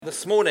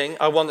This morning,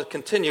 I want to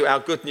continue our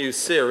Good News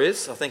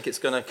series. I think it's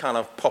going to kind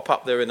of pop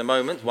up there in a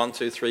moment. 1,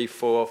 2, 3,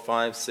 4,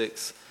 5,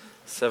 6,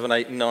 7,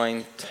 8,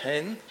 9,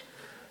 10.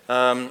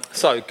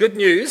 So, Good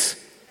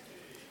News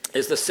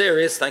is the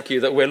series, thank you,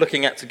 that we're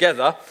looking at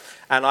together.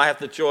 And I have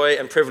the joy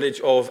and privilege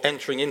of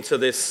entering into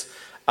this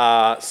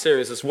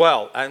series as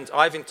well. And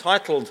I've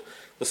entitled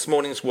this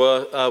morning's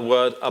word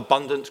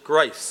Abundant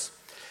Grace.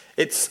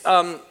 It's,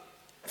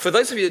 for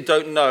those of you that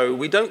don't know,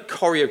 we don't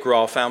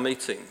choreograph our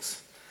meetings.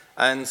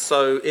 And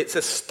so it's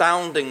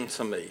astounding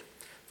to me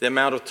the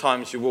amount of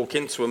times you walk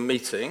into a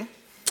meeting.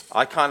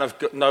 I kind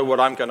of know what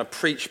I'm going to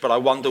preach, but I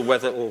wonder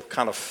whether it will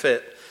kind of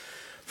fit.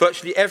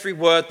 Virtually every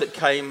word that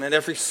came and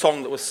every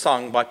song that was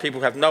sung by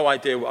people who have no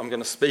idea what I'm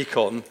going to speak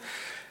on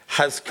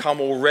has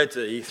come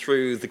already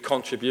through the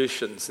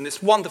contributions. And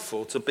it's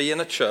wonderful to be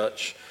in a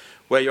church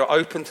where you're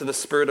open to the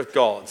Spirit of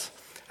God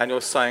and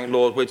you're saying,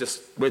 Lord, we're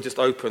just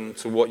open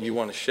to what you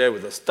want to share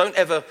with us. Don't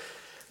ever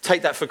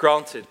take that for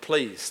granted,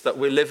 please, that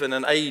we live in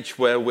an age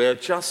where we're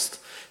just,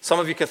 some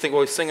of you can think,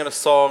 well, we're singing a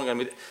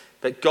song,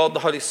 but God,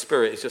 the Holy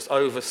Spirit, is just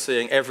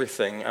overseeing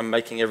everything and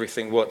making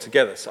everything work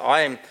together. So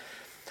I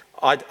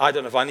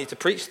don't know if I need to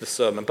preach the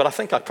sermon, but I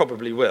think I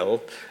probably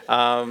will.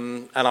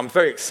 And I'm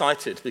very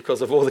excited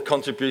because of all the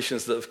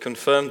contributions that have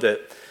confirmed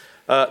it.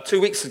 2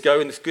 weeks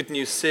ago in this Good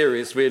News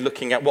series, we're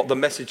looking at what the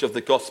message of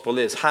the gospel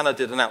is. Hannah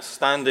did an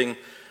outstanding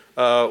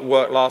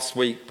work last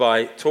week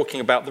by talking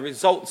about the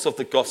results of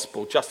the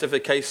gospel,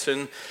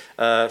 justification,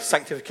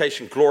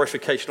 sanctification,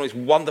 glorification, all these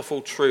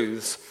wonderful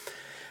truths.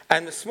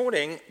 And this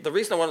morning, the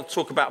reason I want to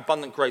talk about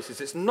abundant grace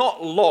is it's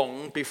not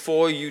long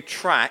before you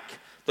track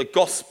the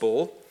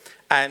gospel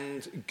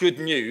and good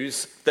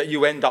news that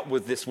you end up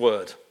with this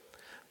word.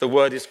 The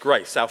word is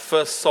grace. Our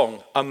first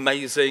song,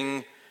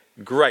 Amazing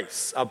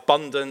Grace,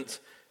 Abundant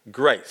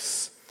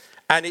Grace.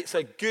 And it's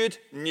a good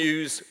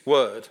news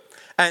word.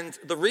 And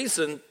the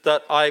reason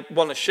that I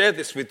want to share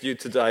this with you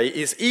today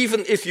is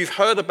even if you've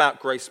heard about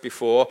grace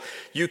before,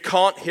 you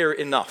can't hear it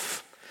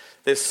enough.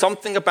 There's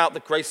something about the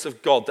grace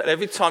of God that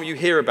every time you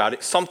hear about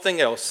it, something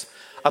else,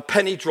 a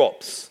penny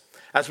drops.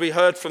 As we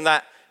heard from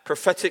that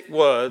prophetic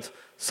word,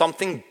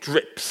 something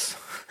drips.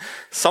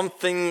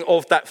 Something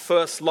of that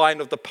first line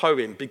of the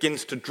poem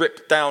begins to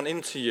drip down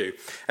into you.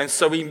 And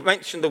so we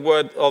mentioned the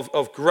word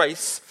of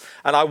grace,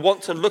 and I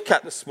want to look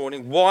at this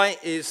morning, why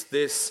is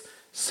this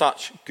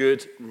such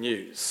good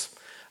news?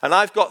 And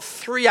I've got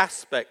 3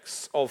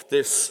 aspects of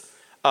this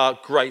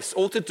grace,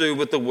 all to do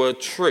with the word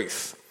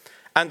truth.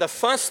 And the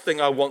first thing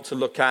I want to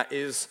look at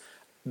is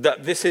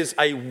that this is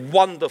a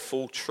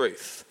wonderful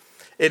truth.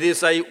 It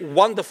is a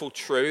wonderful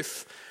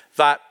truth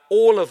that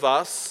all of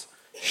us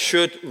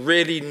should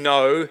really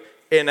know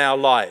in our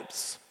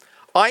lives.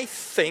 I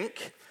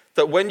think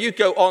that when you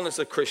go on as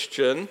a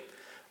Christian,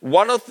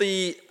 one of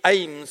the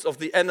aims of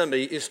the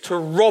enemy is to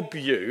rob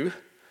you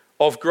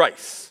of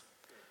grace.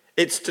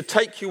 It's to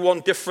take you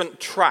on different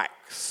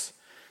tracks,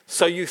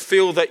 so you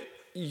feel that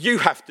you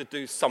have to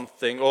do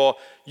something, or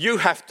you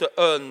have to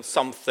earn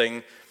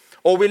something.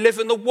 Or we live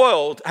in a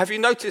world, have you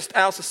noticed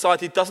our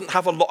society doesn't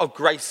have a lot of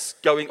grace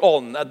going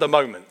on at the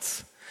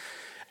moment?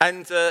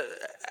 And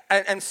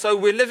so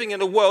we're living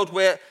in a world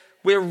where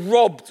we're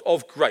robbed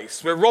of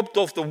grace. We're robbed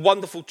of the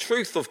wonderful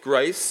truth of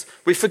grace.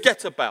 We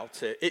forget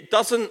about it. It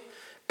doesn't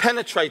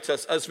penetrate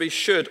us as we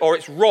should, or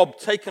it's robbed,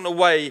 taken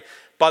away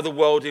by the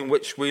world in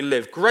which we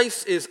live.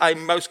 Grace is a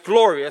most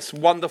glorious,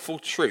 wonderful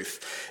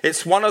truth.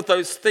 It's one of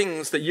those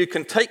things that you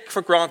can take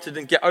for granted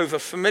and get over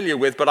familiar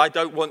with, but I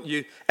don't want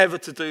you ever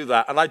to do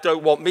that, and I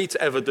don't want me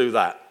to ever do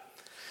that.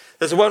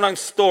 There's a well-known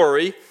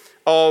story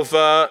of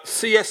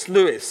C.S.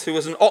 Lewis, who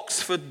was an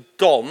Oxford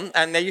Don,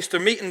 and they used to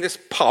meet in this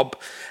pub,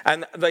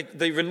 and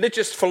the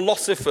religious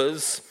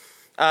philosophers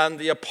and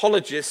the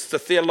apologists, the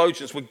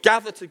theologians, would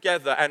gather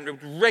together and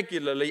would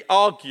regularly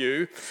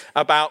argue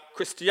about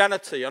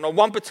Christianity. And on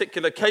one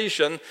particular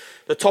occasion,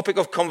 the topic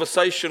of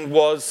conversation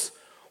was,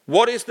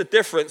 what is the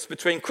difference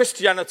between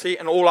Christianity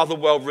and all other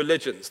world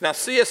religions? Now,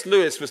 C.S.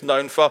 Lewis was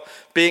known for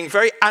being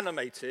very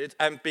animated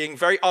and being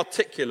very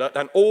articulate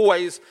and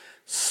always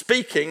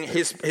speaking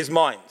his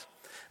mind.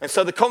 And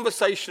so the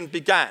conversation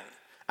began,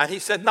 and he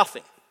said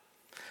nothing.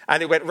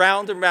 And it went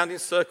round and round in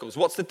circles.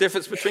 What's the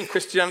difference between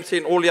Christianity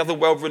and all the other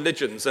world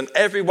religions? And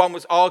everyone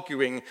was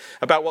arguing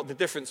about what the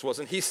difference was.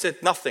 And he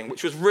said nothing,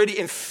 which was really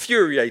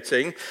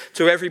infuriating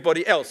to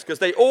everybody else, because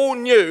they all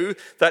knew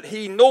that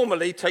he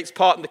normally takes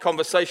part in the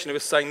conversation and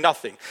was saying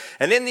nothing.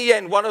 And in the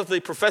end, one of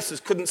the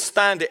professors couldn't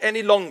stand it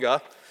any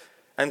longer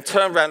and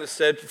turned around and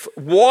said,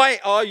 why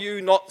are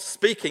you not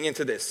speaking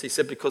into this? He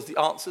said, because the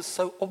answer's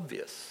so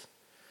obvious.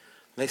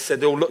 They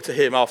said, they all looked at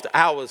him after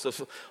hours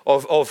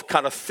of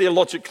kind of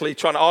theologically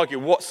trying to argue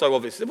what's so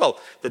obvious. He said, well,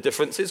 the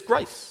difference is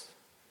grace.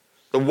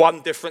 The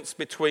one difference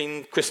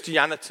between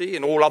Christianity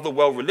and all other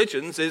world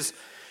religions is,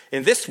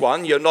 in this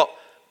one, you're not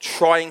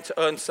trying to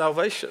earn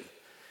salvation.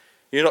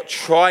 You're not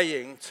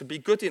trying to be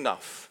good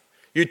enough.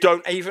 You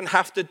don't even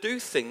have to do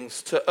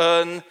things to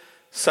earn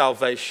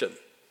salvation.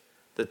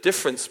 The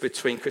difference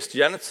between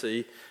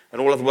Christianity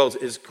and all other worlds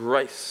is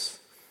grace.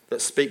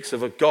 that speaks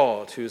of a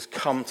God who has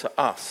come to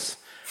us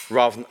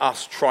rather than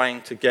us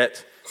trying to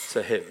get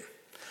to him.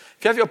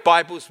 If you have your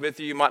Bibles with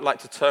you, you might like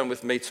to turn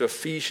with me to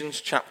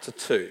Ephesians chapter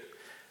 2.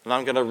 And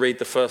I'm going to read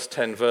the first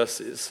 10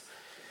 verses.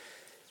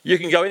 You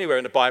can go anywhere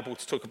in the Bible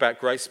to talk about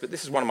grace, but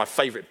this is one of my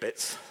favorite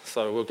bits,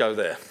 so we'll go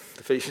there.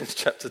 Ephesians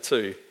chapter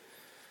 2,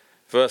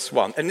 verse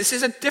 1. And this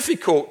is a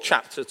difficult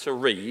chapter to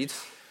read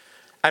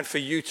and for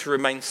you to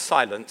remain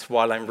silent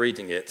while I'm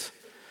reading it.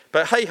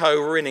 But hey-ho,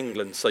 we're in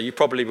England, so you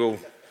probably will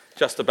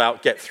just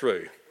about get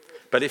through.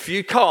 But if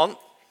you can't,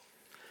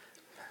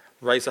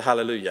 raise a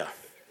hallelujah.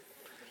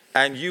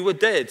 And you were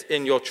dead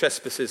in your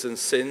trespasses and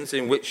sins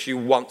in which you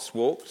once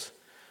walked,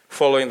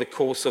 following the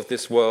course of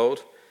this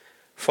world,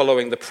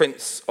 following the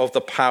prince of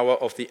the power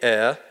of the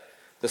air,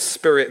 the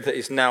spirit that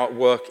is now at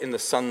work in the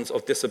sons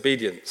of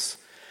disobedience,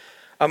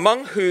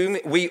 among whom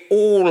we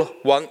all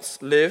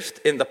once lived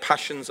in the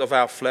passions of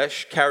our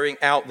flesh, carrying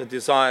out the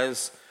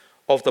desires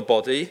of the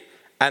body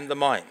and the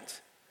mind,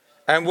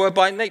 and were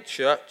by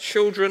nature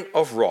children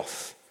of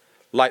wrath,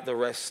 like the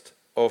rest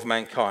of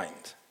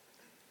mankind.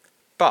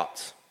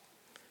 But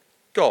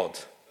God,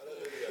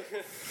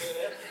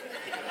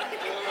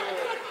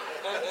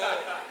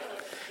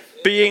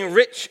 being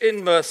rich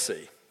in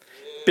mercy,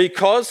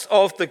 because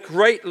of the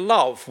great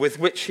love with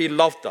which he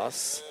loved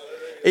us,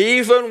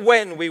 even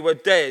when we were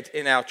dead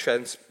in our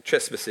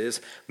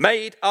trespasses,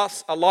 made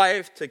us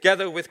alive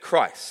together with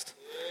Christ.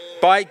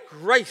 By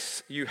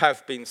grace you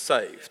have been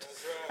saved,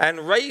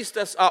 and raised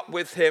us up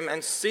with him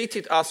and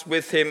seated us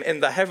with him in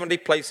the heavenly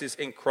places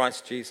in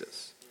Christ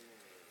Jesus,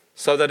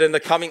 so that in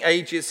the coming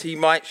ages he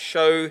might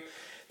show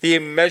the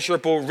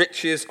immeasurable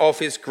riches of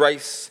his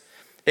grace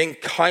in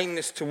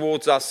kindness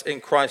towards us in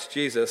Christ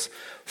Jesus.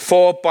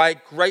 For by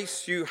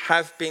grace you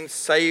have been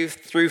saved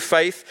through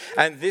faith,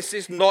 and this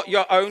is not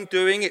your own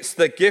doing, it's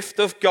the gift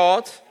of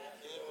God,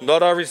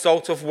 not a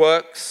result of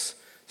works,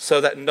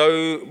 so that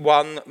no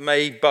one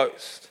may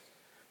boast.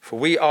 For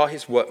we are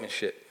his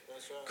workmanship,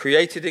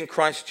 created in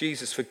Christ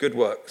Jesus for good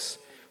works,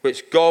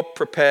 which God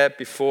prepared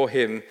before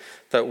him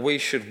that we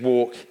should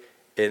walk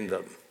in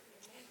them.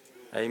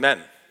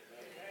 Amen.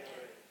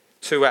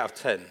 2 out of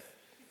 10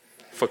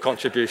 for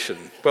contribution.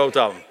 Well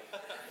done.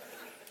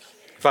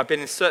 If I'd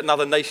been in certain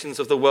other nations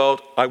of the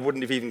world, I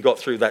wouldn't have even got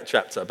through that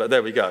chapter, but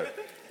there we go.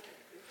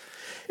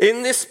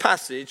 In this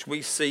passage,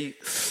 we see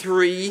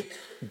 3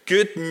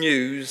 good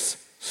news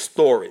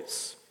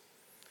stories.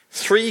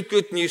 3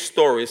 good news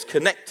stories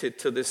connected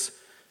to this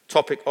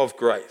topic of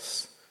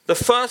grace. The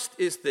first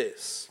is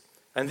this,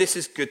 and this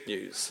is good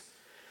news.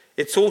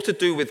 It's all to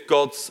do with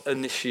God's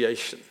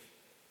initiation.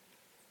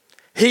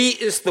 He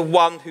is the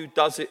one who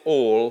does it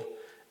all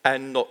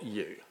and not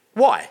you.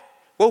 Why?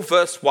 Well,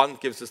 verse 1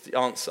 gives us the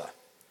answer.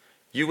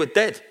 You were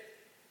dead.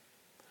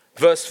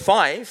 Verse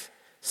 5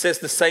 says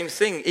the same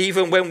thing,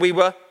 even when we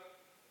were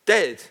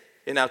dead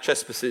in our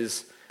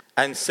trespasses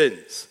and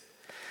sins.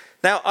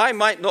 Now, I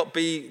might not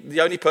be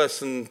the only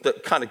person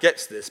that kind of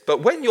gets this,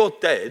 but when you're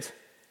dead,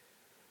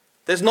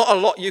 there's not a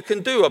lot you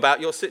can do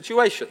about your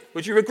situation.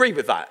 Would you agree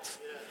with that?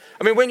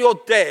 I mean, when you're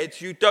dead,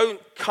 you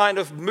don't kind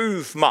of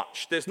move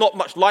much. There's not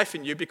much life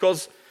in you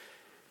because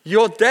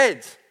you're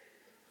dead.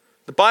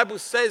 The Bible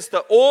says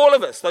that all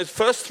of us, those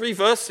first 3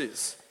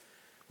 verses,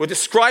 were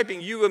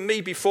describing you and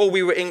me before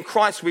we were in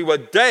Christ. We were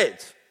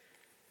dead.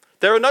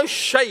 There are no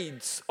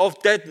shades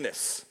of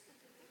deadness.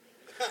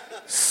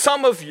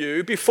 Some of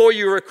you, before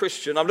you were a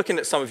Christian, I'm looking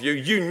at some of you,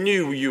 you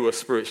knew you were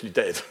spiritually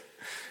dead.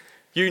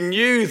 You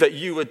knew that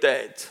you were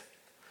dead.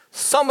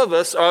 Some of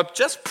us are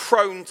just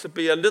prone to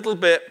be a little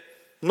bit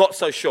not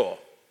so sure.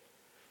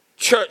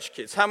 Church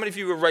kids. How many of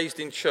you were raised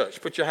in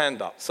church? Put your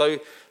hand up. So a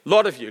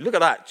lot of you. Look at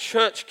that.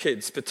 Church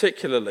kids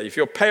particularly. If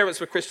your parents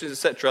were Christians,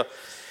 etc.,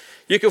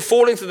 you can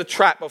fall into the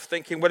trap of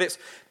thinking, well, it's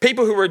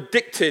people who are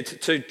addicted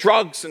to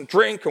drugs and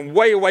drink and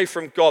way away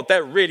from God.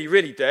 They're really,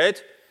 really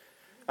dead.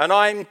 And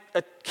I'm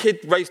a kid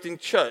raised in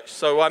church,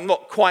 so I'm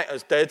not quite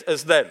as dead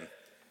as them.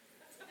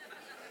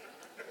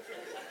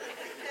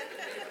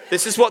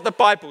 This is what the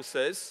Bible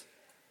says.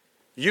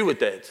 You were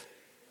dead.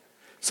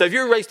 So if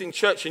you're raised in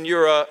church and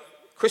you're a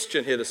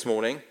Christian here this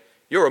morning,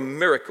 you're a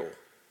miracle.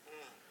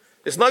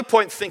 There's no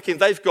point thinking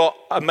they've got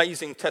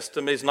amazing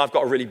testimonies and I've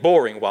got a really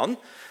boring one.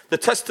 The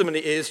testimony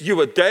is you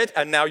were dead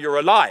and now you're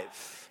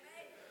alive.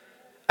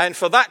 And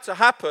for that to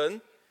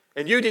happen,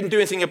 and you didn't do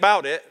anything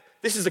about it,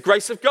 this is the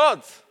grace of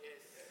God.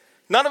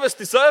 None of us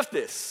deserve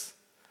this.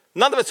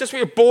 None of us, just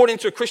because you're born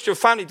into a Christian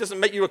family doesn't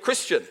make you a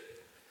Christian.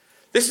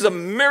 This is a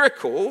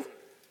miracle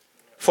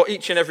for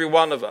each and every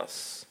one of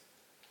us.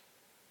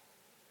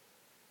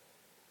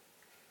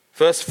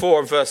 Verse 4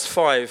 and verse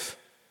 5.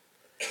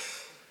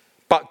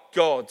 But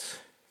God,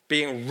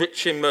 being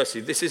rich in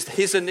mercy. This is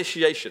his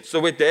initiation. So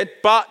we're dead,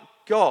 but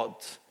God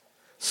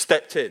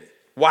stepped in.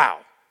 Wow.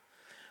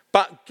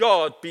 But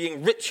God,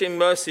 being rich in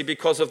mercy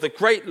because of the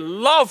great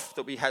love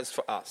that he has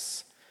for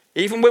us,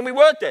 even when we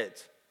were dead,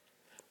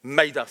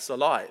 made us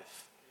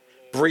alive,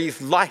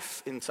 breathed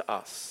life into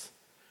us,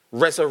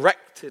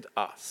 resurrected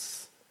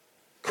us,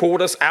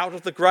 called us out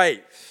of the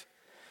grave,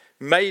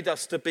 made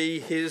us to be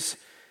his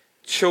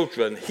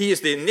children. He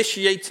is the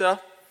initiator.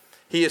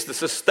 He is the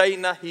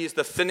sustainer. He is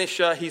the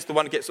finisher. He's the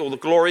one who gets all the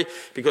glory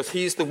because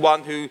he's the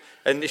one who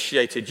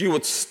initiated. You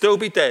would still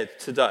be dead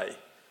today.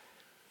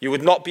 You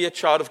would not be a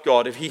child of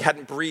God if he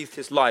hadn't breathed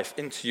his life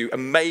into you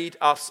and made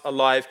us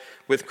alive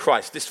with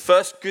Christ. This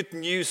first good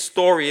news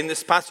story in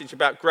this passage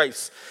about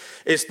grace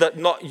is that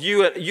not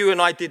you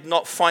and I did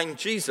not find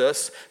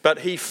Jesus, but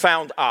he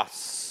found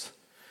us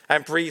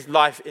and breathed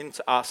life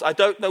into us. I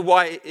don't know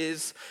why it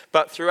is,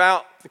 but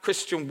throughout the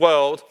Christian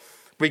world,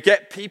 we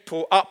get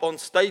people up on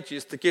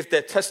stages to give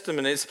their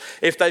testimonies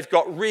if they've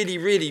got really,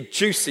 really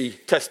juicy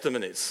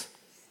testimonies.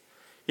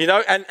 You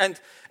know, and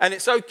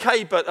it's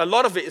okay, but a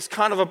lot of it is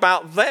kind of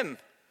about them.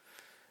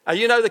 And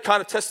you know the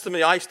kind of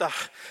testimony,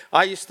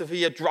 I used to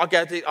be a drug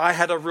addict, I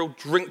had a real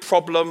drink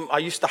problem, I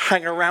used to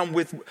hang around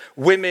with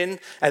women,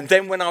 and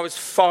then when I was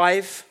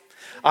 5,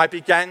 I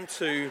began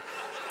to...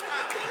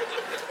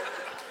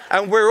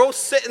 And we're all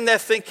sitting there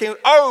thinking,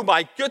 oh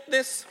my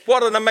goodness,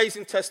 what an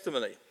amazing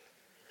testimony.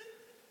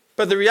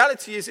 But the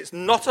reality is it's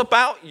not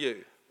about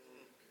you.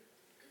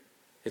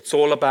 It's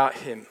all about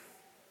him.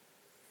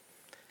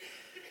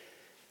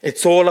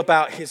 It's all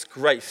about his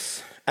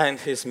grace and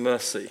his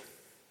mercy.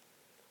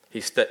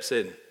 He steps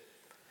in.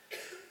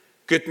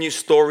 Good news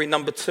story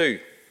number 2.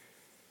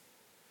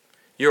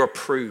 You're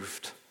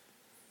approved.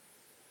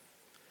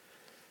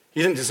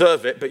 You didn't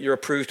deserve it, but you're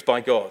approved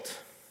by God.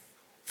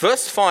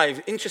 Verse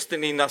 5,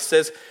 interestingly enough,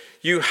 says,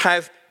 you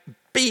have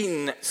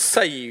been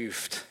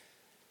saved.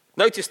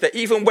 Notice that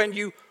even when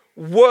you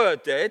were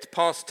dead,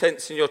 past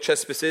tense in your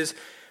trespasses,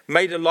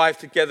 made alive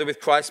together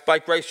with Christ, by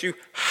grace you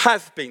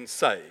have been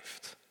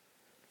saved.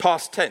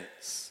 Past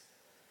tense.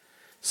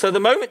 So the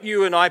moment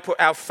you and I put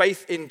our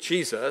faith in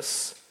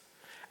Jesus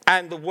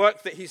and the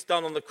work that he's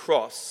done on the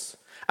cross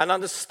and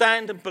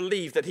understand and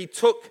believe that he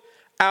took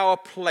our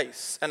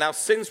place and our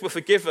sins were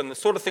forgiven, the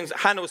sort of things that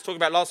Hannah was talking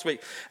about last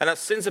week, and our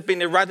sins have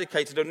been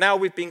eradicated and now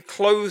we've been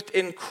clothed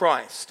in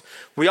Christ,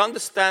 we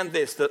understand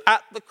this, that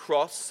at the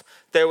cross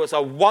there was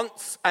a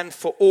once and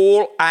for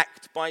all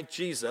act by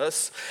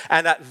Jesus,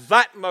 and at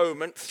that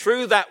moment,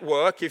 through that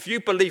work, if you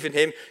believe in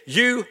him,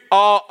 you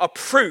are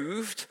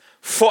approved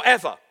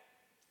forever.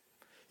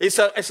 It's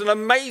an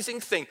amazing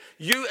thing.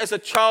 You as a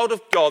child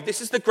of God,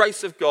 this is the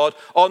grace of God,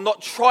 are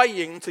not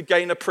trying to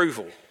gain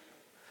approval.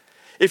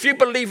 If you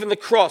believe in the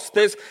cross,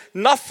 there's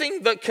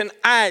nothing that can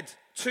add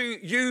to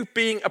you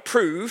being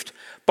approved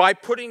by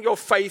putting your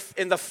faith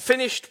in the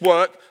finished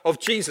work of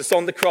Jesus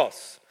on the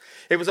cross.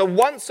 It was a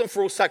once and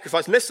for all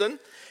sacrifice. Listen,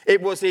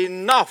 it was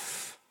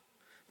enough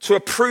to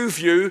approve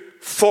you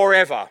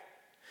forever.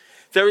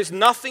 There is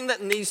nothing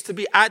that needs to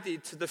be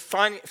added to the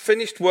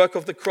finished work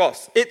of the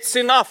cross. It's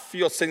enough for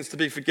your sins to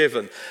be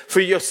forgiven, for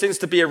your sins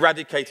to be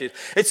eradicated.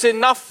 It's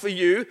enough for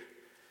you.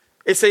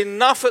 It's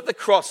enough at the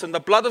cross and the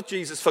blood of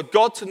Jesus for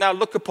God to now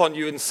look upon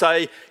you and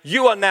say,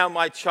 you are now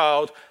my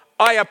child.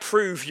 I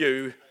approve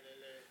you.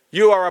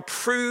 You are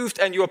approved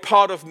and you are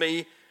part of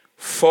me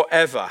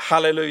forever.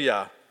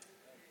 Hallelujah.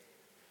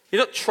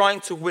 You're not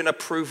trying to win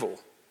approval.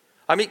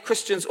 I meet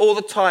Christians all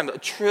the time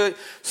that are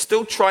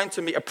still trying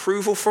to meet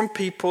approval from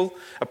people,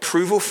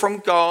 approval from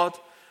God,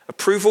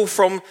 approval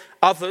from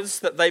others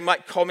that they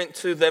might comment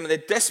to them. And they're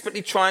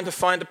desperately trying to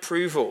find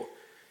approval.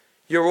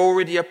 You're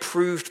already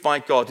approved by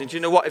God. And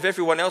you know what? If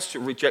everyone else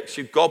rejects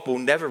you, God will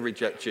never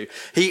reject you.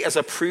 He has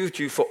approved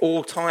you for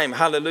all time.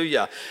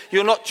 Hallelujah.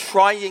 You're not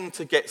trying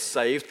to get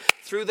saved.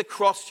 Through the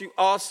cross, you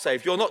are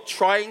saved. You're not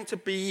trying to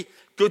be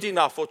good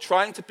enough or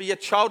trying to be a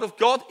child of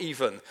God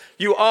even.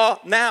 You are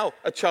now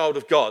a child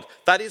of God.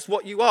 That is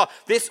what you are.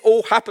 This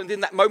all happened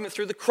in that moment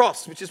through the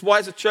cross, which is why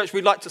as a church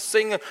we like to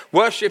sing and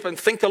worship and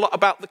think a lot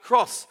about the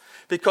cross.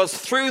 Because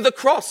through the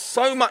cross,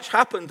 so much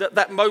happened at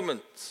that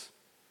moment.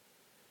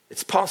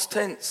 It's past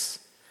tense.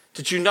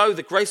 Did you know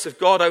the grace of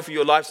God over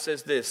your life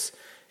says this?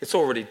 It's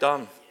already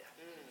done.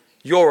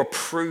 You're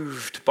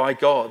approved by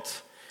God.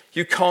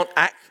 You can't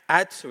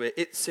add to it.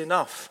 It's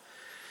enough.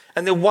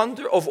 And the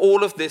wonder of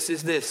all of this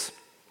is this.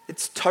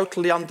 It's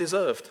totally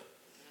undeserved.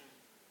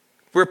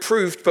 We're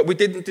approved, but we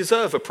didn't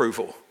deserve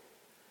approval.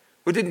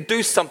 We didn't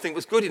do something that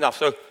was good enough.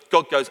 So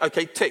God goes,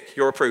 okay, tick,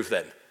 you're approved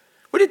then.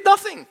 We did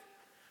nothing.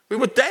 We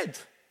were dead.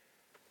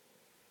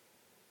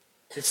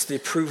 It's the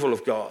approval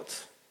of God.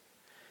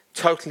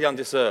 Totally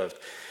undeserved.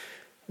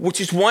 Which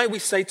is why we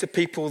say to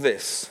people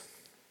this.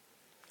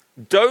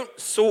 Don't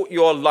sort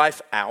your life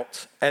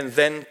out and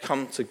then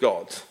come to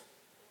God.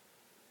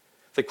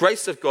 The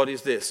grace of God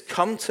is this.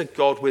 Come to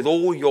God with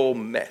all your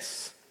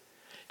mess.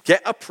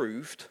 Get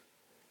approved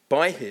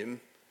by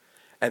him,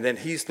 and then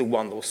he's the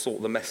one that will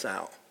sort the mess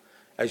out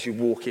as you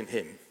walk in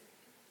him.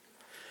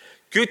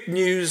 Good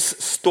news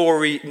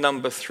story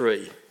number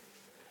 3.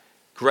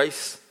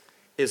 Grace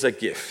is a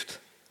gift.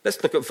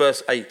 Let's look at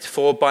verse 8.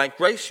 For by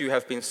grace you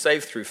have been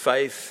saved through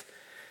faith.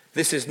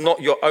 This is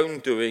not your own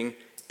doing.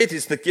 It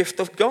is the gift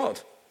of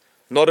God,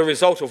 not a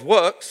result of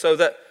works, so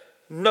that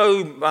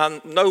no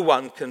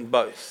one can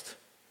boast.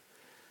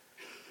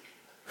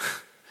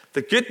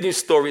 The good news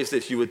story is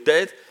this. You were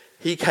dead.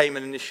 He came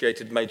and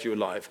initiated, made you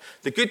alive.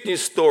 The good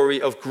news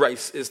story of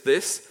grace is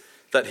this.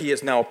 that he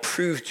has now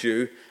approved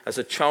you as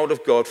a child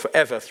of God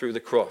forever through the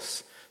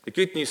cross. The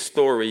good news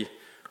story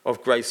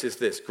of grace is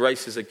this.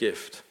 Grace is a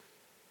gift.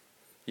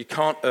 You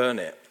can't earn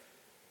it.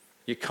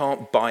 You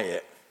can't buy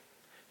it.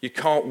 You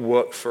can't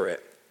work for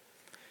it.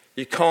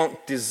 You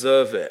can't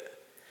deserve it.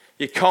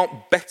 You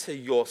can't better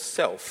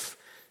yourself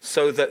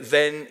so that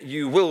then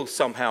you will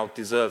somehow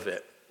deserve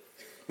it.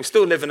 We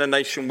still live in a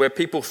nation where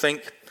people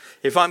think,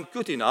 if I'm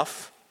good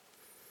enough,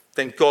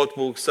 then God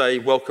will say,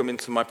 welcome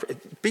into my...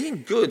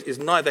 Being good is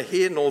neither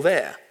here nor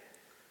there.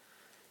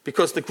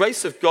 Because the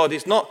grace of God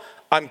is not,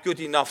 I'm good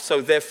enough, so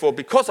therefore,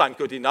 because I'm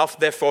good enough,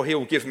 therefore he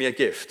will give me a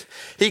gift.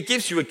 He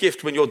gives you a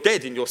gift when you're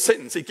dead in your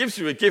sins. He gives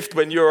you a gift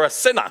when you're a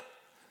sinner.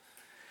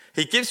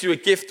 He gives you a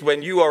gift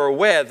when you are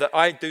aware that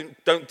I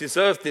don't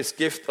deserve this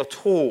gift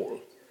at all.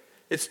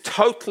 It's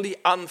totally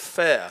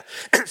unfair.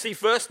 See,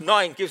 verse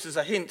 9 gives us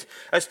a hint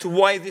as to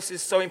why this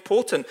is so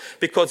important.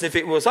 Because if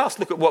it was us,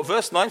 look at what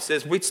verse 9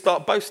 says, we'd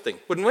start boasting,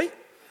 wouldn't we?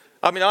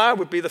 I mean, I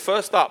would be the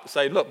first up to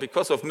say, look,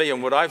 because of me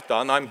and what I've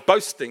done, I'm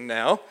boasting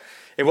now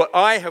in what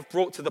I have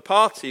brought to the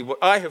party, what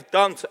I have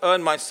done to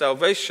earn my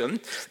salvation.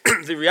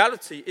 The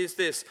reality is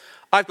this,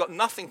 I've got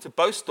nothing to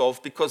boast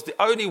of because the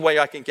only way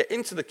I can get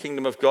into the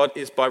kingdom of God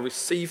is by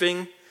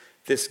receiving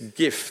this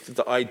gift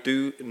that I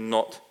do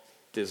not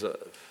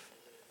deserve.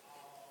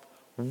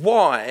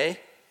 Why?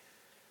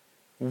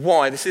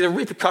 This is a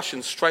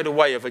repercussion straight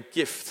away of a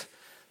gift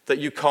that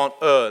you can't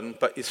earn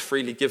but is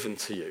freely given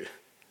to you.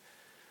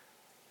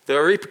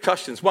 There are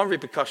repercussions. One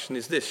repercussion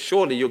is this.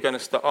 Surely you're going to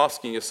start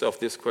asking yourself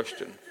this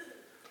question.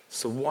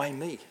 So why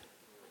me?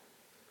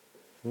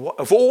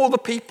 Of all the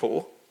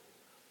people,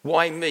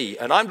 why me?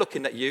 And I'm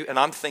looking at you and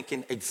I'm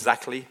thinking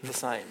exactly the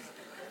same.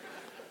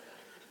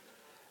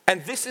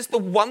 And this is the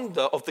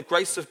wonder of the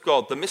grace of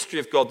God, the mystery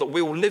of God that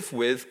we will live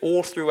with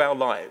all through our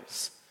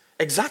lives.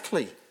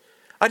 Exactly.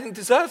 I didn't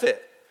deserve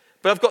it,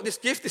 but I've got this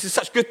gift. This is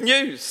such good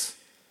news.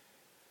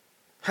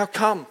 How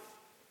come?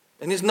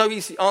 And there's no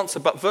easy answer,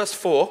 but verse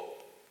 4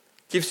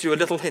 gives you a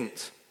little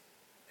hint.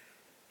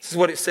 This is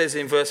what it says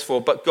in verse 4.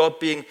 But God,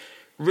 being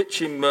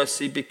rich in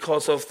mercy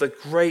because of the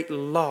great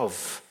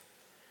love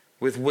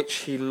with which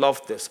he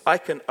loved us. I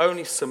can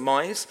only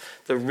surmise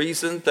the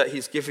reason that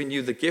he's given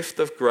you the gift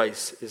of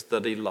grace is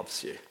that he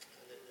loves you.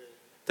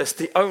 That's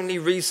the only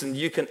reason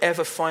you can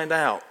ever find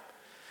out.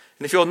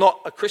 And if you're not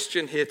a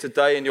Christian here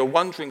today and you're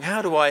wondering,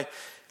 how do I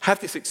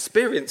have this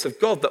experience of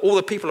God that all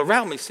the people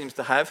around me seems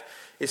to have,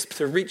 is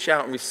to reach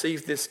out and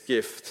receive this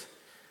gift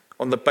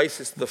on the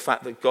basis of the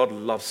fact that God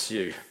loves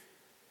you.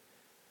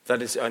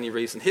 That is the only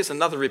reason. Here's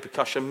another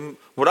repercussion,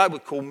 what I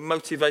would call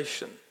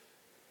motivation.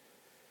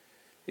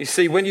 You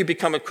see, when you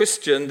become a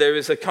Christian, there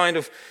is a kind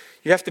of,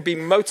 you have to be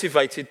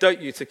motivated, don't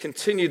you, to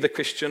continue the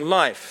Christian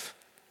life.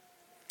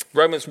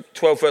 Romans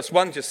 12 verse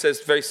 1 just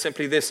says very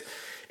simply this,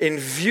 in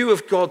view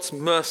of God's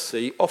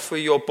mercy, offer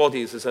your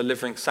bodies as a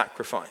living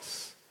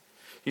sacrifice.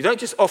 You don't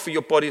just offer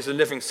your body as a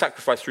living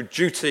sacrifice through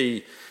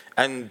duty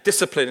and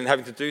discipline and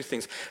having to do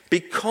things.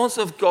 Because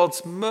of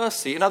God's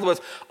mercy, in other words,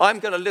 I'm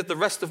going to live the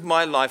rest of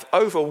my life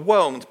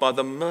overwhelmed by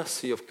the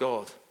mercy of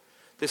God.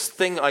 This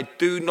thing I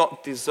do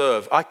not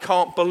deserve. I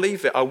can't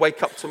believe it. I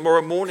wake up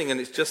tomorrow morning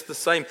and it's just the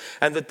same.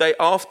 And the day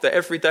after,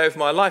 every day of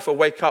my life, I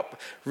wake up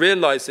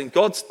realizing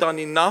God's done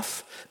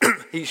enough.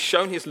 He's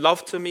shown his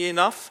love to me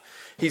enough.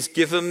 He's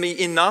given me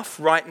enough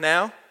right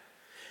now.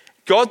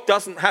 God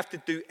doesn't have to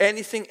do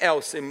anything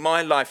else in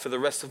my life for the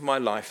rest of my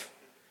life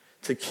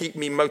to keep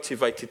me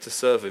motivated to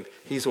serve him.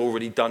 He's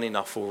already done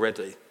enough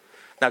already.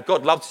 Now,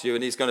 God loves you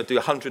and he's going to do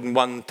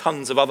 101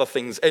 tons of other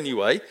things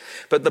anyway.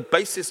 But the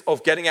basis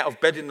of getting out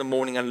of bed in the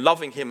morning and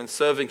loving him and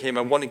serving him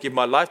and wanting to give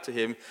my life to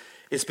him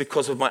is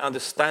because of my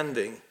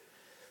understanding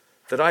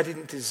that I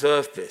didn't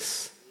deserve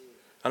this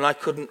and I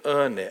couldn't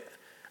earn it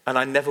and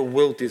I never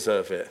will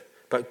deserve it.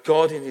 But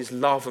God in his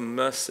love and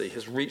mercy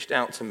has reached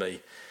out to me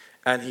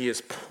and he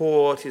has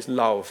poured his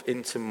love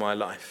into my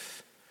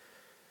life.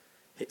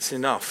 It's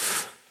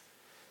enough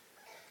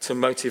to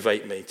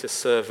motivate me to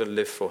serve and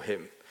live for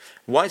him.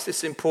 Why is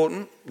this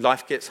important?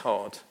 Life gets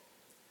hard.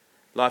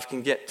 Life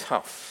can get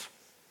tough.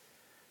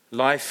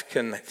 Life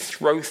can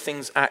throw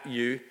things at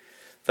you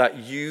that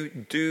you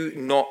do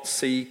not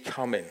see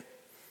coming.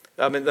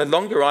 I mean, the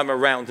longer I'm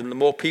around and the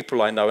more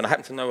people I know, and I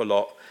happen to know a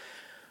lot,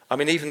 I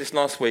mean, even this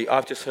last week,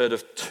 I've just heard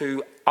of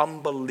 2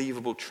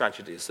 unbelievable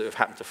tragedies that have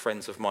happened to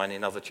friends of mine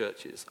in other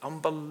churches.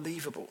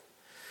 Unbelievable.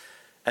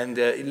 And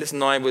Liz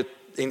and I were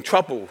in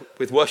trouble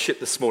with worship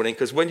this morning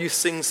because when you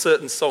sing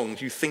certain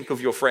songs, you think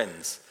of your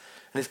friends.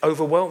 And it's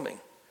overwhelming.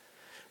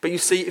 But you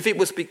see, if it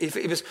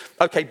was,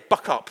 okay,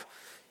 buck up.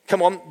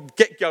 Come on,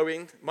 get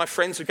going. My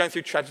friends are going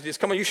through tragedies.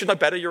 Come on, you should know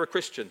better. You're a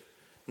Christian.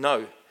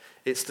 No,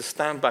 it's to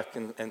stand back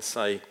and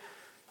say,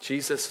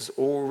 Jesus has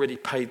already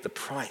paid the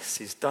price.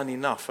 He's done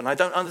enough. And I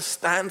don't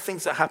understand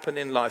things that happen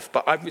in life,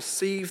 but I've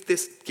received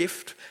this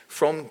gift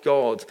from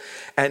God,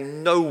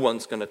 and no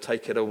one's going to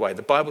take it away.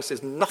 The Bible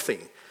says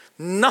nothing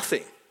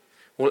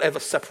will ever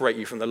separate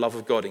you from the love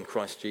of God in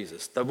Christ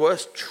Jesus. The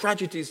worst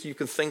tragedies you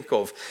can think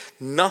of,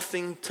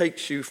 nothing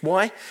takes you.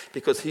 Why?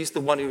 Because he's the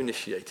one who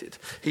initiated.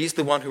 He's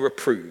the one who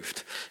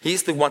approved.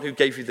 He's the one who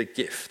gave you the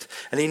gift.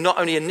 And he not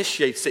only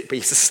initiates it, but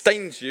he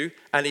sustains you,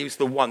 and he's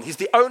the one. He's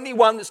the only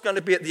one that's going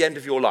to be at the end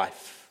of your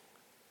life.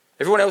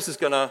 Everyone else is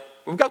going to,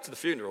 we'll go to the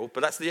funeral,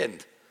 but that's the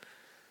end.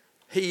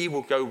 He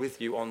will go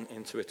with you on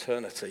into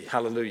eternity.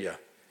 Hallelujah.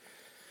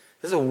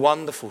 This is a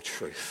wonderful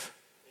truth.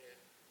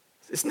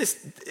 Isn't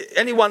this,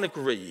 anyone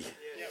agree?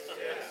 Yes.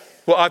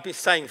 What I've been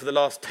saying for the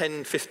last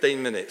 10,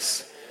 15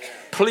 minutes?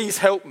 Please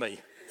help me.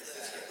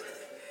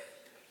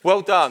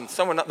 Well done,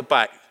 someone at the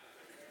back.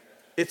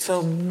 It's a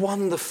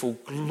wonderful,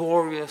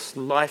 glorious,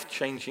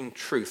 life-changing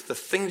truth. The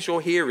things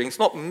you're hearing, it's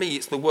not me,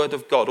 it's the word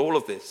of God, all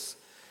of this.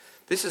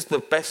 This is the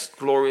best,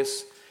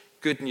 glorious,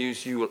 good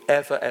news you will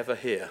ever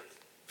hear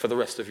for the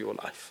rest of your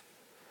life.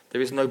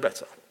 There is no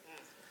better.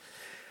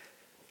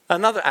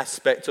 Another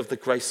aspect of the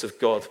grace of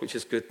God, which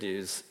is good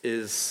news,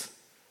 is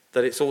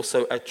that it's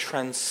also a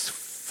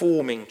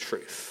transforming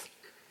truth.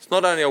 It's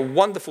not only a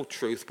wonderful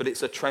truth, but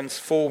it's a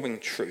transforming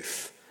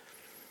truth.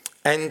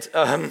 And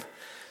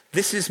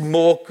this is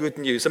more good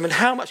news. I mean,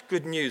 how much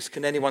good news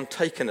can anyone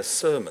take in a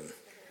sermon?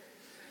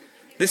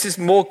 This is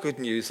more good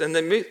news. And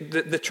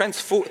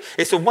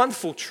it's a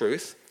wonderful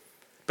truth,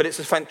 but it's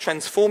a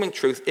transforming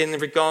truth in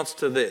regards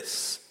to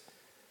this.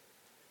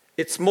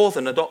 It's more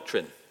than a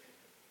doctrine.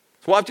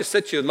 So what I've just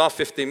said to you in the last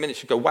 15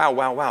 minutes, you go,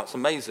 wow, it's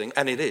amazing,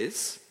 and it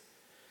is.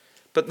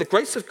 But the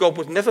grace of God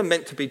was never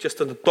meant to be just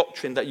a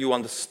doctrine that you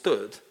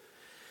understood.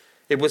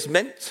 It was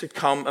meant to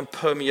come and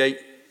permeate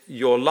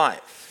your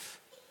life.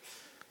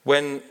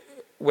 When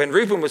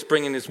Reuben was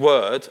bringing his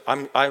word,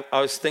 I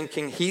was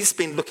thinking, he's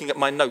been looking at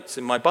my notes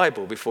in my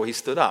Bible before he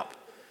stood up.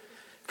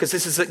 Because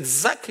this is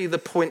exactly the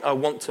point I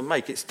want to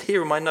make. It's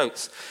here in my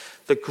notes.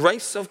 The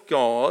grace of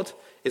God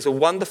is a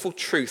wonderful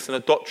truth and a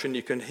doctrine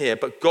you can hear,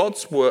 but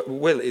God's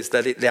will is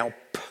that it now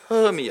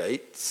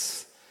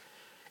permeates,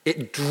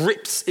 it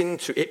drips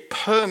into, it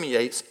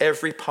permeates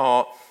every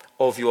part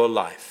of your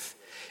life.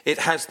 It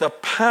has the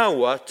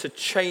power to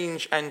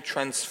change and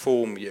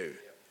transform you.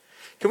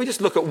 Can we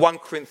just look at 1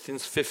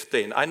 Corinthians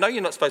 15? I know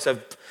you're not supposed to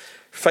have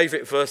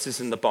favorite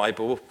verses in the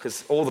Bible,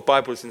 because all the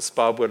Bible is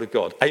inspired word of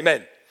God.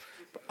 Amen.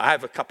 I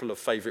have a couple of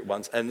favorite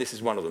ones, and this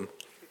is one of them.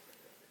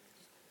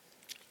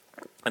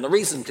 And the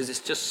reason, because it's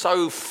just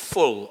so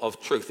full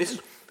of truth. This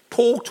is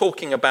Paul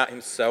talking about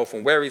himself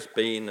and where he's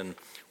been and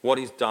what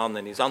he's done,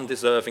 and he's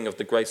undeserving of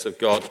the grace of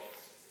God.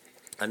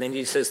 And then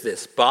he says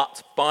this,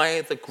 but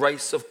by the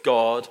grace of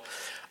God,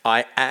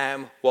 I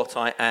am what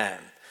I am.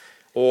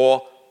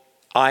 Or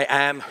I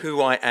am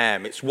who I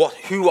am. It's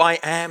who I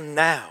am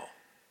now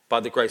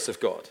by the grace of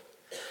God.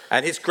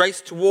 And his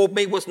grace toward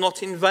me was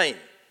not in vain.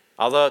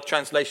 Other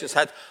translations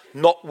had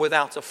not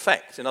without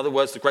effect. In other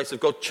words, the grace of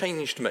God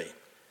changed me.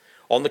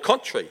 On the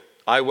contrary,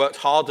 I worked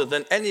harder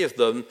than any of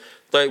them,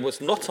 though it was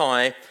not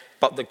I,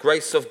 but the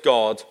grace of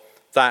God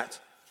that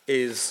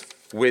is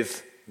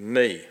with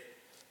me.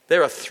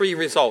 There are 3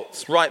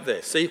 results right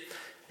there. See,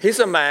 here's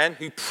a man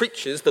who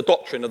preaches the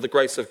doctrine of the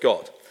grace of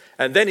God.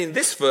 And then in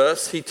this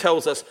verse, he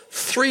tells us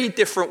 3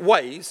 different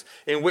ways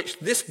in which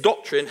this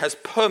doctrine has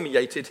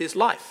permeated his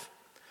life.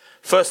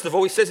 First of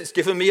all, he says it's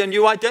given me a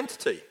new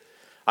identity.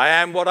 I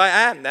am what I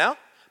am now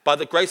by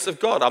the grace of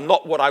God. I'm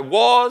not what I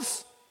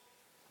was.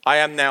 I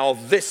am now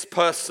this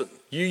person.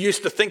 You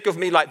used to think of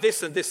me like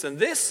this and this and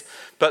this,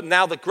 but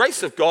now the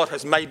grace of God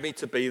has made me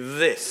to be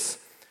this.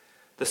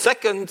 The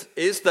second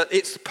is that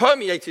it's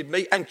permeated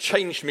me and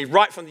changed me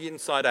right from the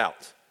inside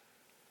out.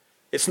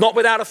 It's not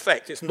without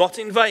effect. It's not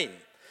in vain.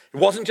 It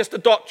wasn't just a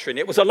doctrine.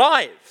 It was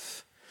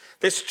alive.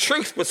 This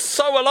truth was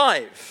so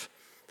alive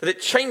that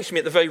it changed me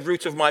at the very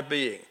root of my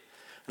being.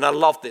 And I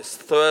love this.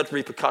 Third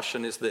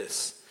repercussion is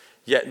this.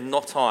 Yet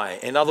not I.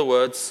 In other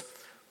words,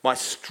 my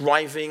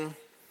striving,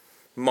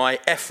 my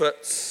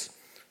efforts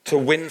to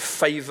win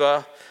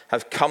favor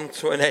have come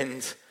to an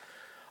end.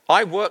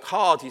 I work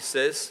hard, he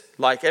says,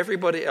 like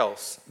everybody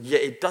else,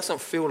 yet it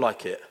doesn't feel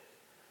like it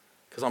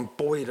because I'm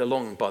buoyed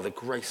along by the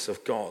grace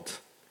of God.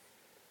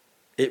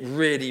 It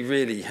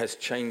really has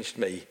changed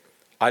me.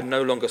 I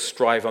no longer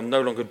strive. I'm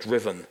no longer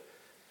driven.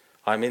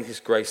 I'm in his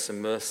grace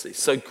and mercy.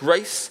 So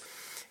grace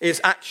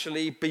is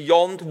actually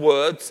beyond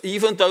words,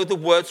 even though the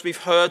words we've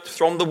heard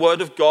from the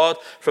word of God,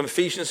 from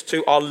Ephesians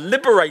 2, are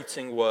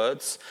liberating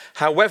words.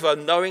 However,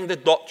 knowing the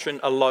doctrine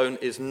alone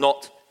is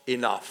not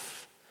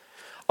enough.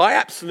 I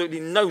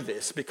absolutely know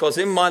this because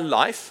in my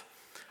life,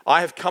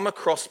 I have come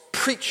across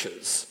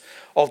preachers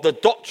of the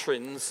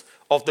doctrines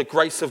of the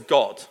grace of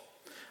God.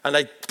 And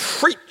they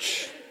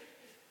preach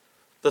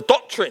the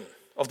doctrine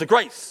of the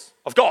grace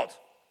of God.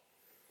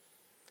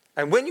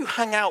 And when you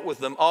hang out with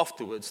them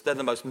afterwards, they're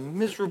the most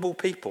miserable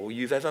people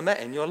you've ever met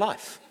in your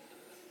life.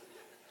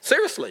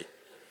 Seriously.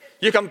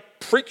 You can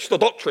preach the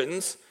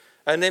doctrines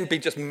and then be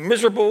just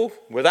miserable,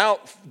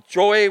 without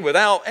joy,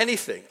 without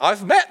anything.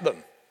 I've met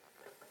them.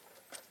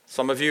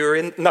 Some of you are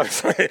in, no,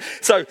 sorry.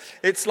 So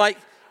it's like,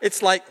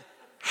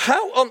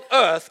 how on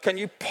earth can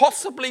you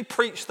possibly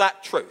preach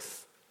that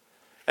truth?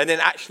 and then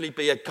actually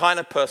be a kind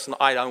of person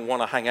I don't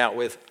want to hang out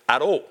with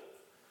at all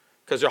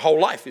because your whole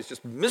life is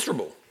just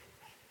miserable?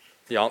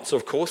 The answer,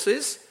 of course,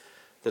 is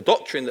the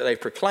doctrine that they've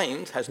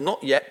proclaimed has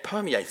not yet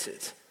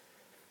permeated.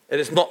 It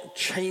has not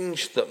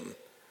changed them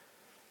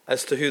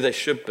as to who they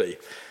should be.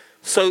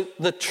 So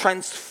the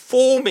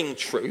transforming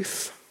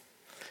truth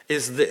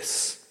is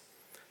this,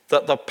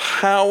 that the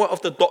power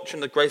of the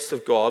doctrine, the grace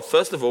of God,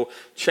 first of all,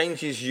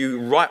 changes you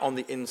right on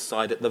the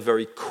inside at the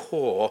very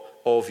core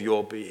of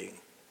your being.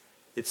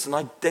 It's an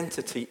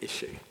identity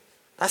issue.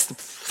 That's the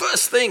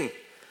first thing.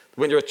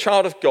 When you're a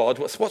child of God,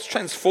 what's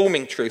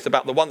transforming truth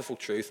about the wonderful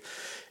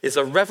truth is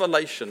a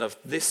revelation of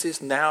this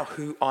is now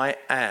who I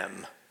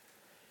am.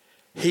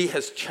 He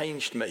has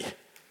changed me.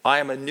 I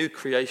am a new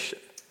creation.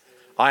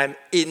 I am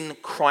in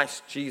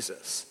Christ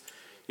Jesus.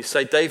 You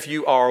say, Dave,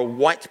 you are a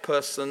white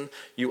person.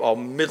 You are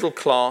middle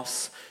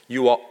class.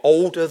 You are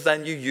older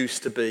than you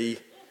used to be.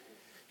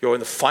 You're in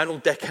the final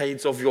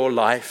decades of your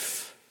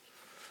life.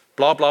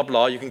 Blah, blah,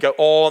 blah. You can go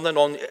on and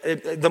on.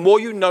 The more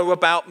you know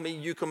about me,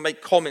 you can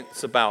make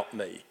comments about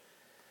me.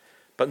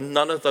 But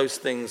none of those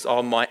things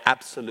are my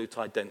absolute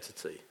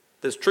identity.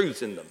 There's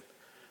truths in them.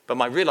 But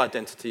my real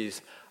identity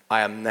is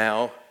I am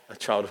now a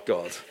child of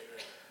God.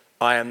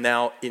 I am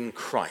now in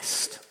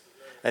Christ.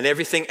 And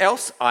everything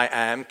else I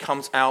am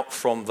comes out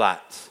from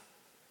that.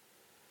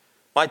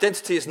 My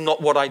identity is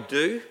not what I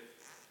do.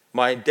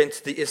 My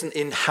identity isn't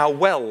in how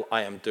well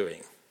I am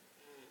doing.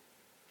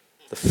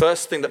 The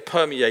first thing that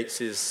permeates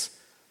is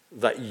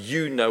that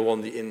you know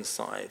on the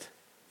inside.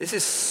 This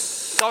is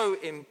so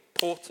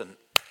important.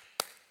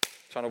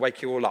 Trying to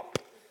wake you all up.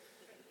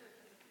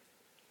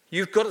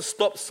 You've got to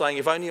stop saying,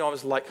 if only I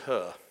was like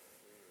her,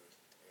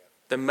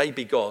 then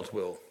maybe God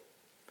will.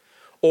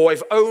 Or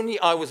if only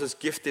I was as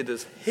gifted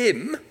as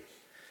him,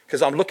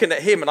 because I'm looking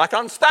at him and I can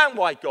understand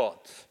why God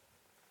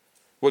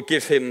would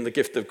give him the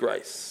gift of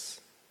grace.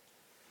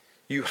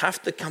 You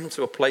have to come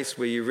to a place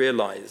where you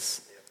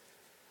realize,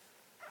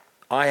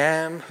 I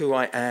am who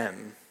I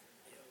am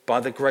by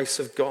the grace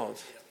of God.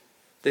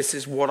 This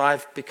is what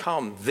I've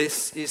become.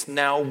 This is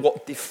now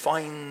what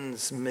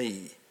defines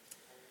me.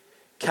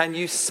 Can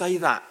you say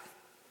that?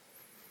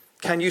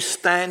 Can you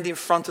stand in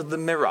front of the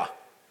mirror?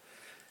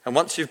 And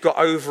once you've got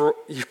over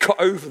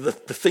the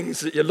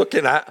things that you're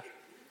looking at,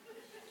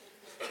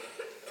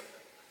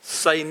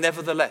 say,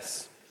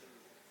 nevertheless,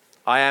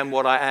 I am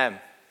what I am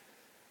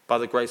by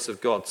the grace of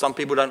God. Some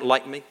people don't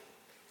like me.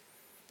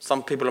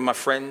 Some people are my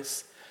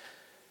friends.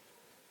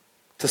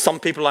 To some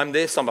people, I'm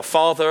this. I'm a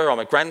father. I'm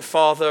a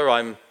grandfather.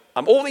 I'm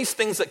all these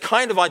things that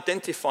kind of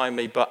identify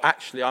me, but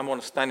actually I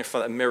want to stand in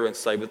front of the mirror and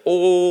say, with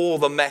all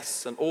the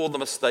mess and all the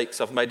mistakes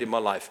I've made in my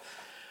life,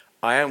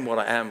 I am what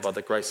I am by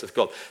the grace of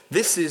God.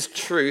 This is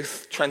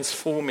truth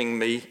transforming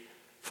me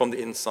from the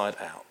inside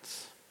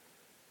out.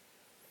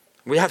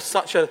 We have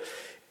such an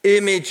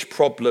image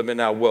problem in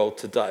our world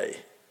today.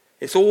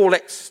 It's all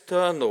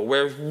external,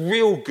 whereas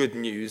real good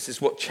news is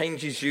what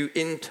changes you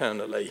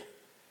internally.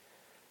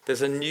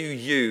 There's a new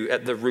you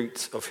at the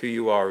root of who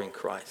you are in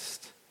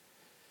Christ.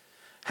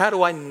 How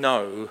do I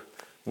know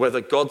whether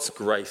God's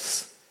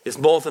grace is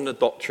more than a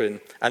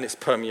doctrine and it's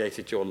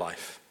permeated your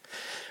life?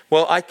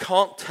 Well, I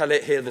can't tell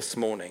it here this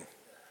morning.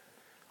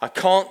 I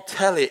can't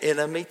tell it in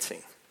a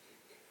meeting.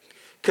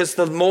 Because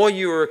the more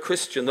you are a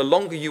Christian, the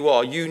longer you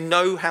are, you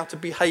know how to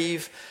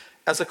behave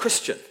as a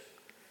Christian.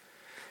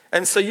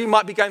 And so you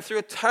might be going through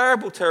a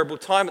terrible, terrible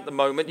time at the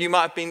moment. You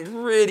might have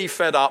been really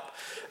fed up,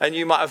 and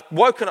you might have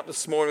woken up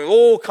this morning with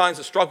all kinds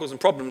of struggles and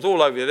problems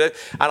all over you. And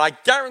I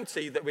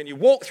guarantee that when you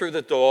walk through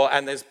the door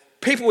and there's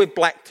people with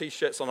black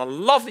T-shirts on a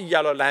lovely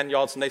yellow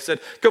lanyards, and they said,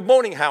 "Good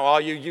morning, how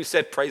are you?" You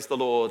said, "Praise the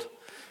Lord.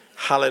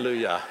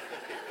 Hallelujah."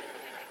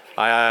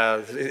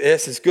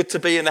 Yes, it's good to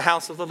be in the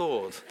house of the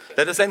Lord.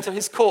 Let us enter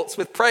his courts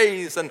with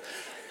praise. And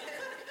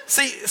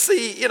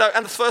see, you know,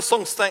 and the first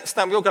song,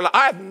 Stan, we all go like,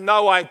 I have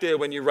no idea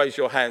when you raise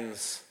your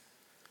hands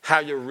how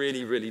you're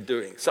really, really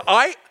doing. So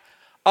I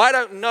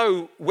don't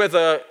know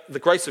whether the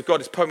grace of God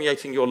is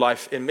permeating your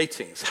life in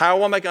meetings.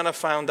 How am I going to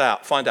find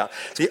out?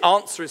 The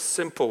answer is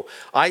simple.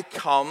 I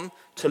come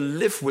to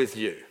live with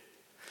you.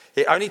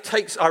 It only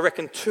takes, I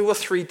reckon, 2 or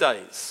 3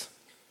 days.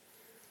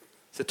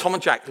 So Tom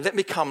and Jack, let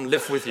me come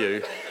live with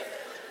you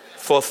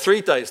for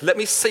 3 days. Let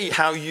me see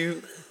how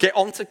you get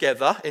on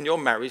together in your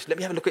marriage. Let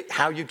me have a look at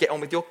how you get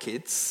on with your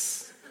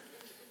kids.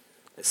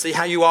 Let's see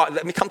how you are.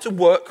 Let me come to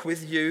work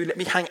with you. Let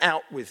me hang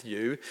out with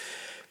you.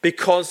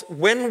 Because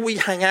when we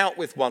hang out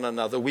with one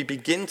another, we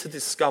begin to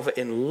discover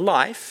in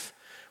life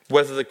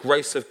whether the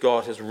grace of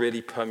God has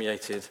really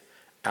permeated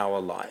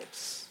our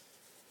lives.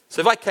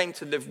 So if I came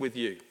to live with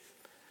you,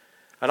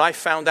 and I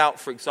found out,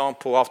 for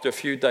example, after a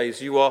few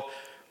days, you are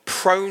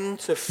prone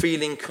to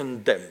feeling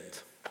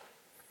condemned,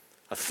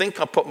 I think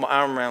I'll put my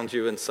arm around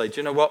you and say, do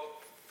you know what?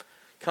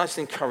 Can I just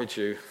encourage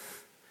you?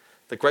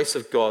 The grace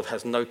of God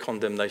has no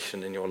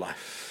condemnation in your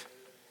life.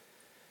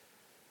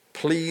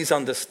 Please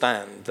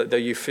understand that though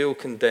you feel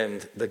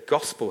condemned, the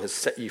gospel has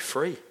set you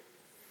free.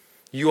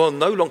 You are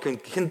no longer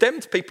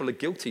condemned. People are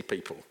guilty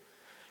people.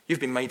 You've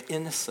been made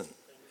innocent.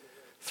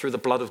 through the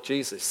blood of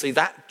Jesus. See,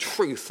 that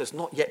truth has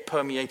not yet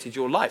permeated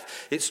your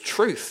life. It's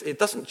truth. It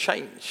doesn't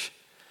change.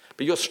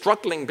 But you're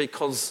struggling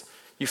because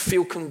you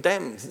feel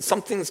condemned.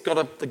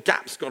 The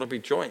gap's got to be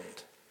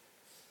joined.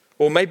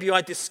 Or maybe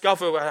I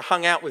discover when I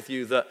hung out with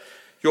you that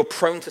you're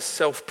prone to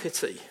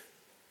self-pity.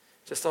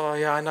 Just, oh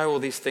yeah, I know all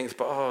these things,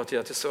 but oh dear,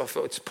 I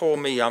thought, it's poor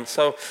me. I'm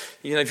so,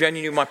 if you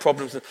only knew my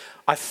problems.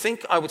 I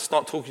think I would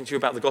start talking to you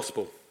about the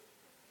gospel.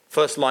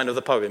 First line of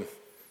the poem.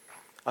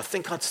 I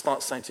think I'd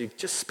start saying to you,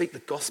 just speak the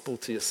gospel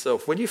to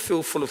yourself. When you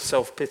feel full of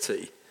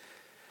self-pity,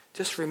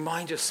 just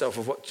remind yourself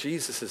of what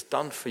Jesus has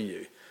done for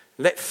you.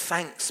 Let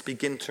thanks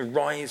begin to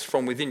rise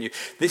from within you.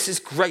 This is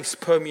grace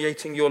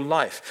permeating your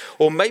life.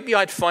 Or maybe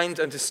I'd find,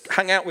 and just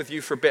hang out with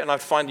you for a bit, and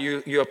I'd find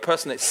you're a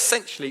person that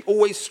essentially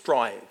always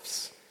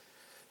strives.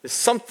 There's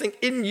something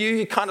in you,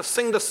 you kind of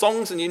sing the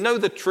songs and you know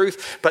the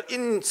truth, but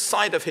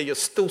inside of here you're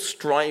still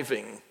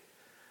striving.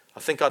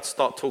 I think I'd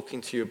start talking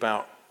to you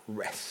about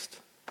rest.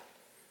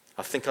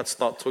 I think I'd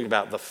start talking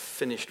about the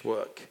finished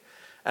work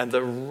and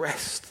the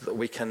rest that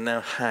we can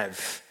now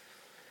have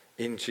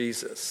in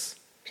Jesus.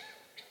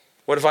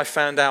 What if I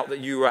found out that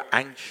you were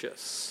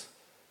anxious?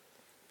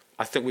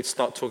 I think we'd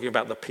start talking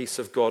about the peace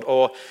of God.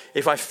 Or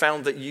if I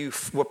found that you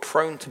were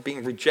prone to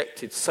being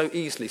rejected so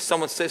easily,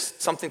 someone says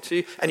something to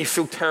you and you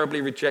feel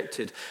terribly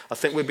rejected, I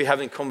think we'd be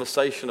having a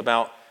conversation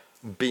about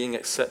being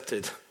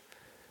accepted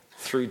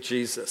through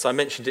Jesus. I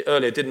mentioned it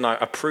earlier, didn't I?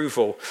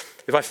 Approval.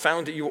 If I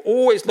found that you were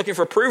always looking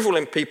for approval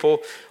in people,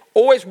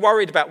 always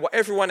worried about what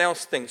everyone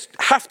else thinks,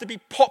 have to be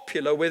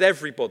popular with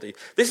everybody.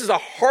 This is a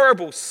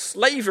horrible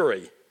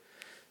slavery.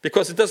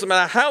 Because it doesn't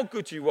matter how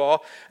good you are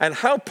and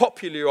how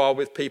popular you are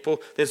with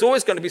people, there's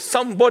always going to be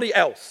somebody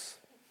else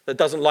that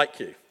doesn't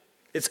like you.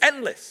 It's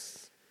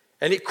endless.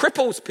 And it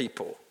cripples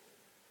people.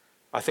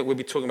 I think we'll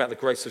be talking about the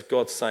grace of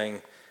God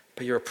saying,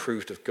 but you're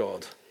approved of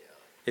God.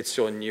 It's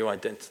your new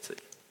identity.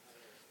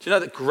 Do you know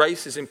that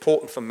grace is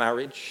important for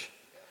marriage?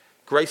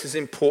 Grace is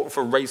important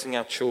for raising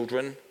our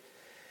children.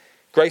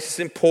 Grace is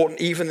important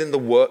even in the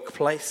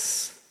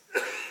workplace.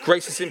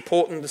 Grace is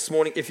important this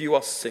morning if you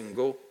are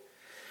single.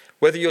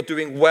 Whether you're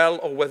doing well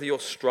or whether you're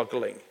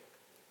struggling.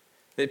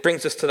 It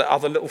brings us to the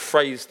other little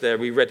phrase there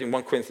we read in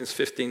 1 Corinthians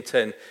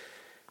 15:10,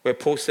 where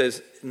Paul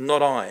says,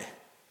 not I,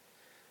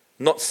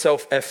 not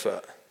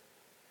self-effort.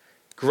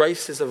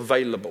 Grace is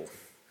available.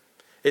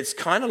 It's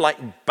kind of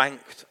like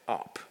banked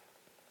up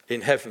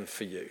in heaven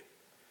for you.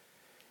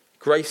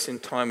 Grace in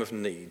time of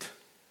need.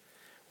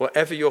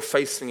 Whatever you're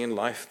facing in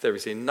life, there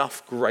is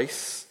enough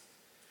grace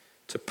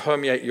to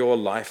permeate your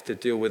life to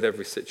deal with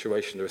every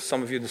situation. There are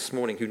some of you this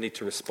morning who need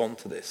to respond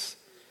to this.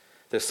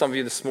 There's some of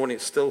you this morning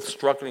still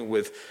struggling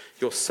with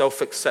your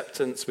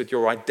self-acceptance, with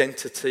your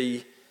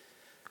identity.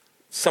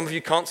 Some of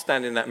you can't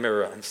stand in that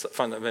mirror and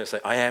find that mirror and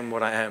say, I am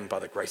what I am by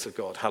the grace of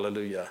God.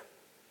 Hallelujah.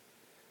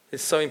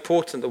 It's so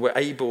important that we're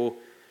able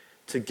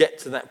to get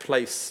to that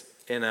place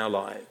in our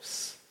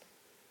lives.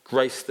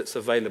 Grace that's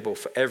available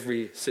for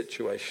every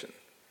situation.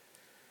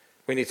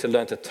 We need to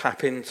learn to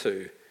tap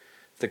into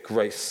the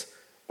grace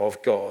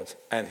of God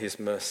and his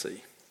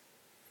mercy.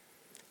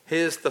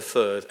 Here's the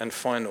third and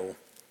final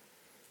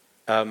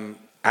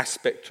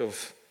aspect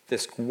of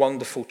this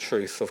wonderful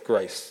truth of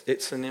grace.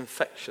 It's an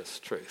infectious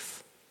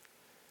truth.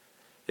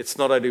 It's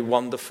not only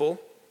wonderful,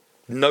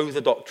 know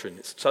the doctrine,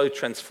 it's so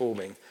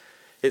transforming.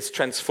 It's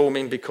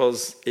transforming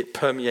because it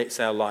permeates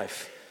our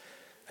life.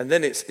 And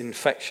then it's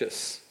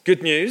infectious.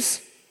 Good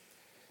news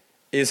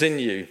is in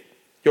you.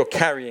 You're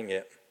carrying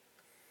it.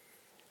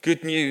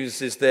 Good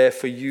news is there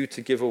for you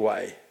to give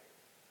away,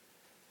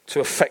 to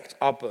affect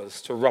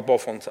others, to rub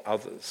off onto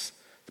others.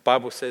 The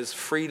Bible says,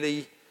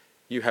 freely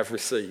you have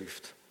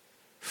received,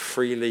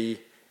 freely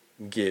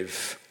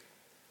give.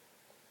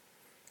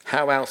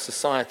 How our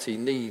society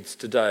needs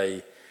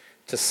today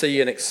to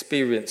see and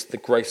experience the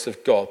grace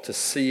of God, to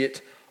see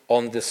it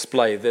on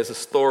display. There's a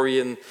story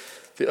in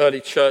the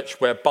early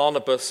church where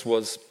Barnabas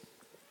was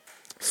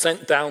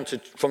sent down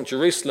from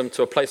Jerusalem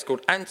to a place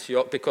called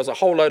Antioch because a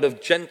whole load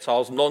of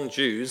Gentiles,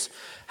 non-Jews,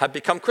 had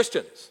become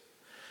Christians.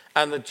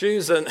 And the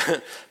Jews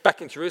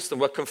back in Jerusalem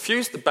were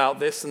confused about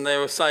this, and they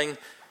were saying,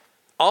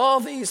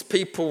 are these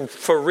people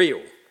for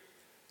real?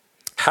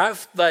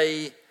 Have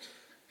they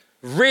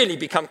really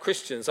become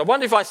Christians? I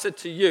wonder if I said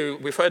to you,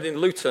 we've heard in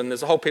Luton,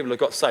 there's a whole people who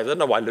got saved. I don't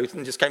know why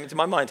Luton just came into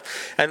my mind.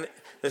 And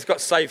they've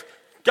got saved.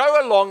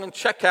 Go along and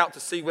check out to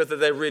see whether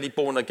they're really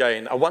born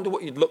again. I wonder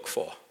what you'd look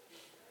for.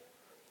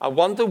 I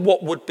wonder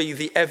what would be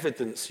the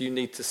evidence you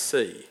need to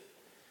see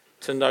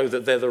to know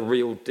that they're the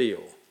real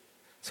deal.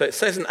 So it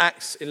says in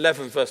Acts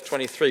 11, verse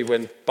 23,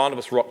 when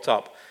Barnabas rocked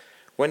up,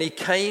 when he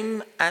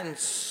came and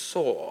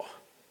saw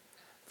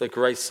the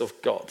grace of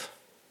God.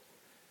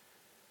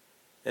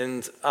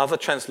 And other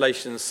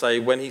translations say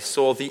when he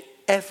saw the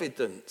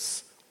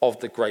evidence of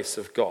the grace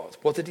of God.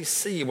 What did he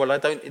see? Well,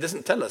 it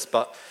doesn't tell us,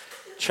 but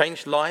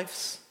changed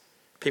lives,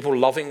 people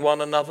loving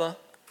one another,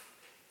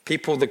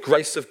 people, the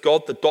grace of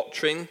God, the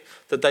doctrine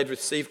that they'd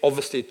received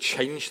obviously had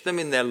changed them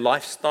in their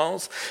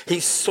lifestyles. He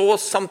saw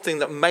something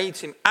that made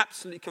him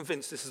absolutely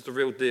convinced this is the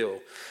real deal.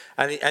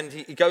 And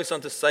he goes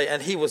on to say,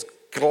 and he was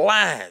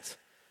glad,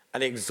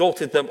 and he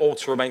exhorted them all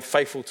to remain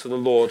faithful to the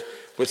Lord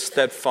with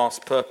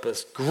steadfast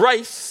purpose.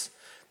 Grace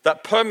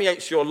that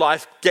permeates your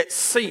life gets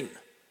seen.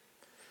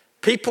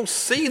 People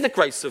see the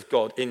grace of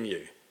God in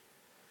you.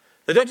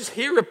 They don't just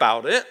hear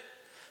about it.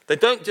 They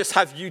don't just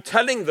have you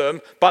telling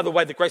them, by the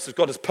way, the grace of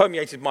God has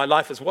permeated my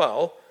life as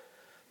well.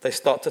 They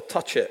start to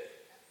touch it.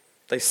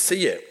 They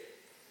see it.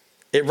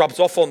 It rubs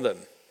off on them.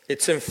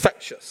 It's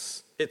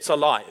infectious. It's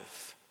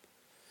alive.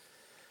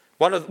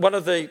 One of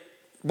the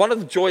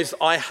joys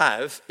I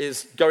have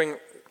is going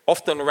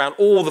often around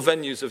all the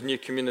venues of New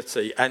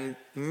Community, and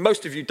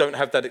most of you don't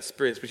have that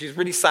experience, which is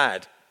really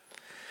sad,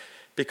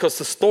 because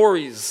the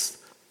stories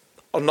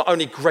are not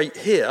only great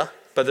here,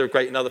 but they're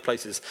great in other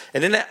places.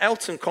 And in our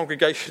Elton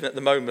congregation at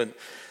the moment,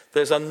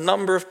 there's a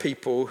number of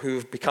people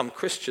who've become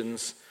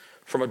Christians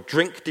from a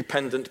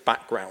drink-dependent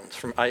background,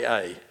 from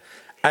AA.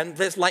 And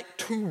there's like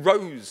 2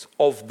 rows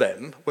of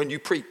them when you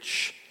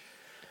preach.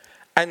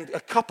 And a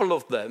couple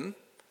of them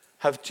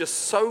have just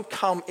so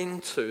come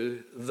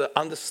into the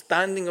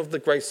understanding of the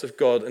grace of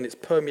God and its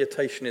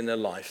permutation in their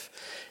life.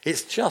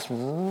 It's just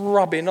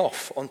rubbing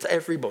off onto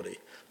everybody.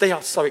 They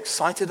are so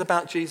excited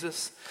about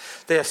Jesus.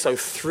 They are so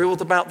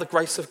thrilled about the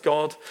grace of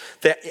God.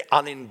 They're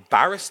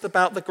unembarrassed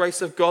about the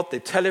grace of God. They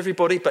tell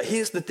everybody, but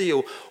here's the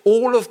deal.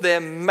 All of their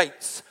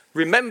mates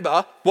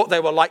remember what they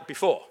were like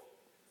before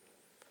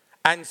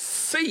and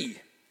see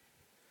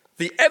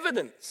the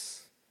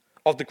evidence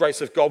of the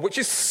grace of God, which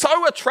is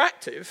so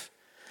attractive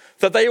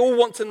that they all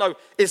want to know,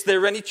 is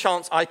there any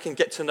chance I can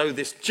get to know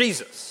this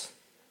Jesus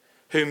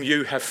whom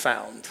you have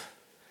found?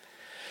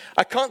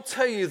 I can't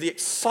tell you the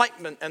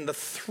excitement and the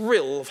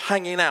thrill of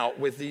hanging out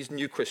with these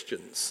new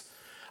Christians.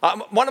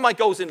 One of my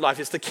goals in life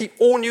is to keep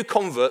all new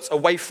converts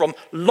away from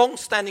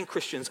long-standing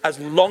Christians as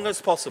long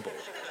as possible.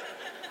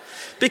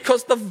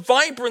 Because the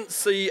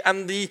vibrancy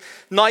and the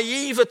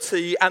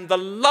naivety and the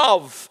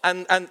love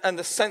and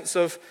the sense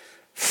of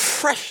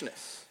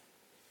freshness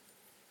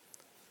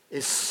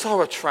is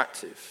so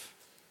attractive.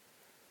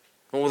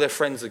 All their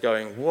friends are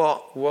going,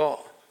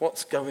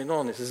 what's going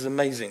on? This is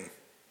amazing.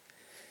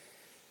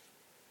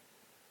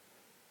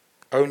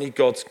 Only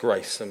God's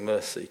grace and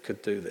mercy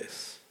could do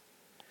this.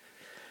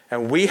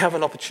 And we have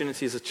an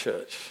opportunity as a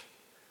church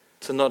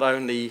to not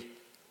only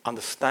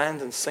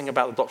understand and sing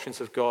about the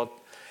doctrines of God,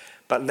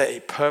 but let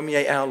it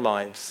permeate our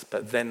lives,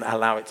 but then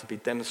allow it to be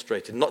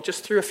demonstrated, not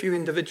just through a few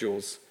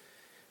individuals,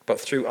 but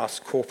through us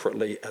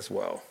corporately as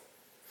well.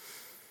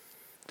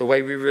 The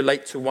way we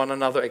relate to one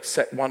another,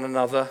 accept one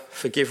another,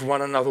 forgive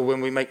one another when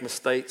we make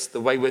mistakes,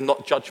 the way we're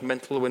not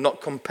judgmental, we're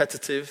not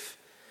competitive.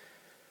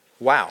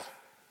 Wow,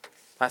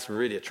 that's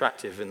really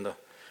attractive in the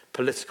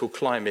political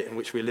climate in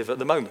which we live at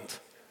the moment.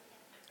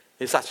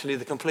 It's actually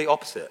the complete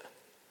opposite.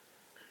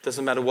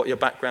 Doesn't matter what your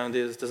background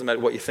is, doesn't matter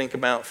what you think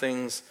about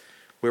things.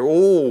 We're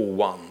all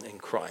one in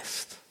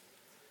Christ.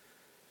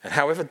 And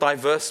however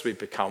diverse we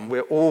become,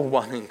 we're all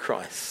one in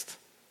Christ.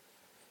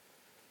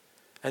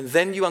 And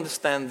then you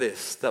understand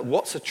this, that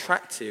what's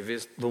attractive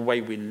is the way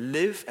we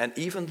live and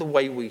even the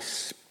way we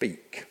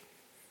speak.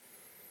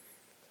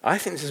 I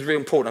think this is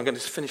really important. I'm going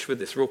to just finish with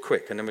this real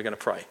quick and then we're going to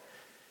pray.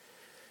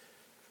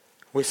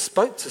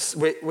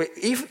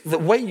 Even the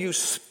way you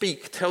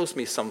speak tells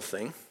me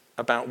something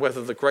about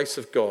whether the grace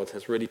of God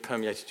has really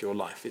permeated your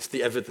life. It's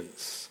the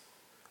evidence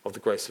of the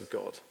grace of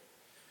God.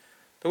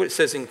 Look what it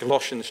says in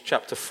Colossians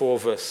chapter 4,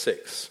 verse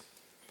 6.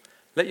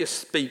 Let your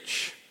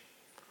speech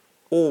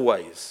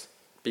always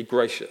be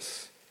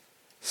gracious,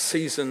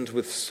 seasoned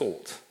with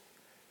salt,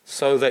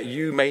 so that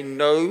you may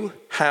know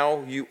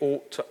how you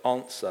ought to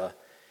answer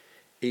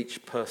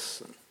each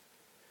person.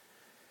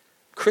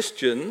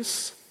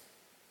 Christians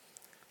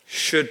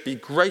should be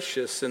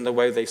gracious in the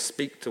way they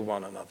speak to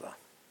one another.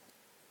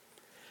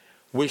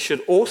 We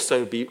should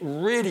also be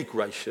really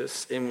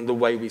gracious in the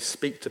way we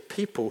speak to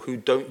people who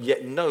don't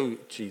yet know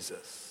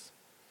Jesus.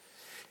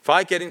 If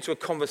I get into a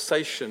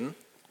conversation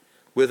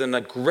with an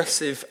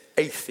aggressive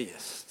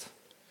atheist,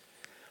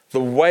 the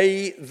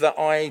way that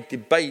I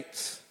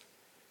debate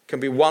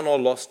can be won or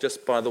lost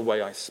just by the way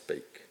I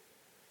speak.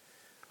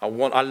 I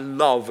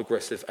love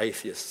aggressive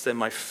atheists. They're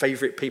my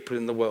favorite people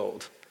in the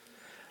world.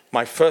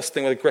 My first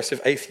thing with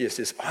aggressive atheists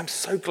is, I'm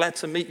so glad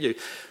to meet you.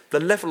 The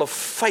level of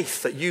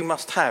faith that you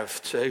must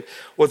have to,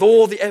 with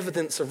all the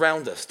evidence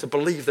around us, to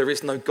believe there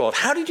is no God.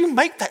 How did you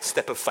make that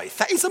step of faith?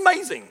 That is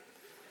amazing.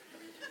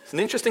 It's an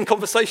interesting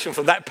conversation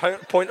from that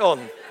point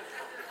on.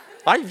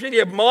 I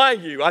really admire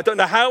you. I don't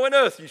know how on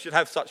earth you should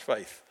have such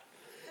faith.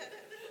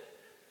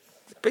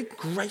 Be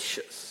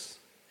gracious.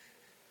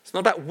 It's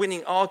not about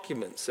winning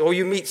arguments. Or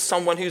you meet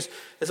someone there's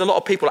a lot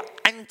of people are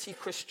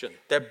anti-Christian.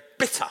 They're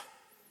bitter.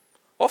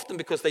 Often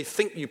because they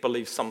think you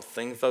believe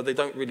something, though they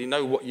don't really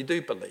know what you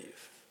do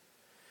believe.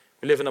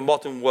 We live in a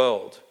modern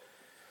world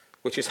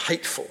which is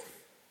hateful.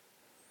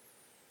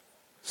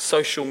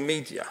 Social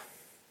media,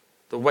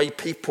 the way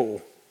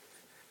people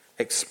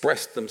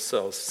express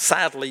themselves,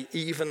 sadly,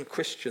 even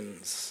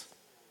Christians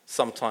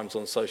sometimes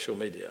on social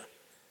media.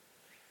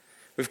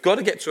 We've got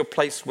to get to a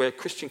place where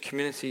Christian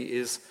community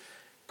is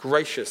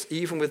gracious,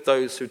 even with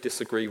those who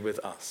disagree with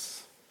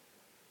us.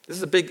 This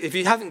is a big, if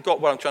you haven't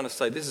got what I'm trying to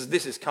say,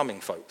 this is coming,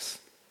 folks.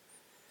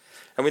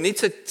 And we need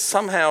to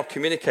somehow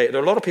communicate. A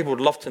lot of people would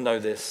love to know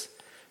this.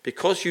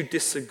 Because you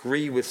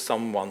disagree with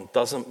someone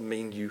doesn't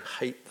mean you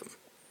hate them.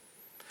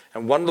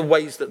 And one of the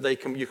ways that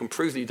you can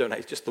prove that you don't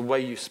hate is just the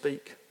way you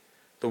speak,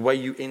 the way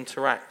you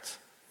interact.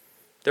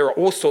 There are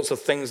all sorts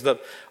of things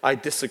that I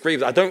disagree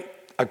with. I don't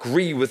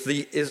agree with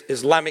the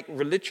Islamic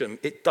religion.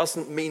 It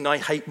doesn't mean I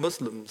hate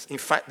Muslims. In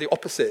fact, the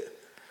opposite.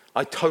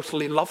 I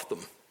totally love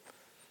them.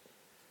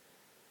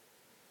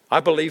 I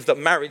believe that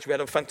marriage, we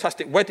had a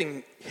fantastic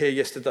wedding here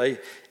yesterday,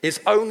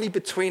 is only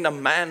between a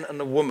man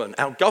and a woman.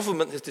 Our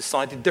government has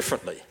decided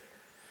differently,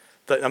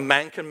 that a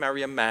man can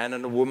marry a man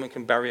and a woman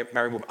can marry a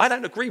woman. I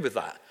don't agree with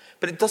that,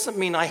 but it doesn't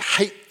mean I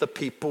hate the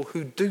people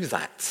who do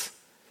that.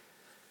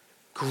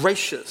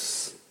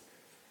 Gracious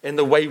in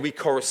the way we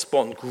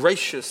correspond,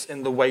 gracious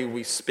in the way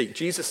we speak.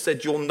 Jesus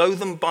said, you'll know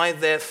them by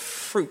their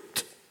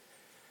fruit.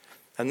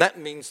 And that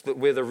means that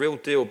we're the real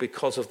deal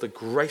because of the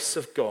grace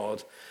of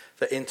God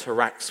that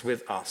interacts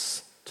with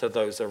us to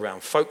those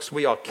around. Folks,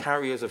 we are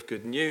carriers of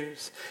good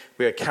news.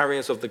 We are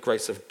carriers of the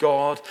grace of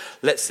God.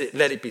 Let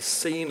it be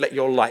seen. Let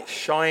your light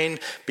shine.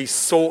 Be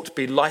salt.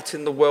 Be light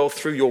in the world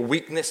through your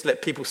weakness.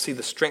 Let people see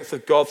the strength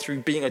of God through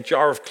being a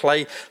jar of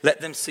clay.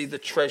 Let them see the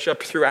treasure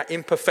through our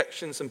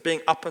imperfections and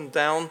being up and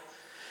down.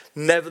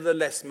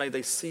 Nevertheless, may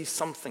they see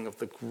something of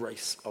the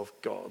grace of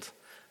God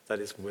that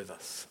is with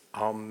us.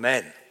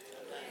 Amen.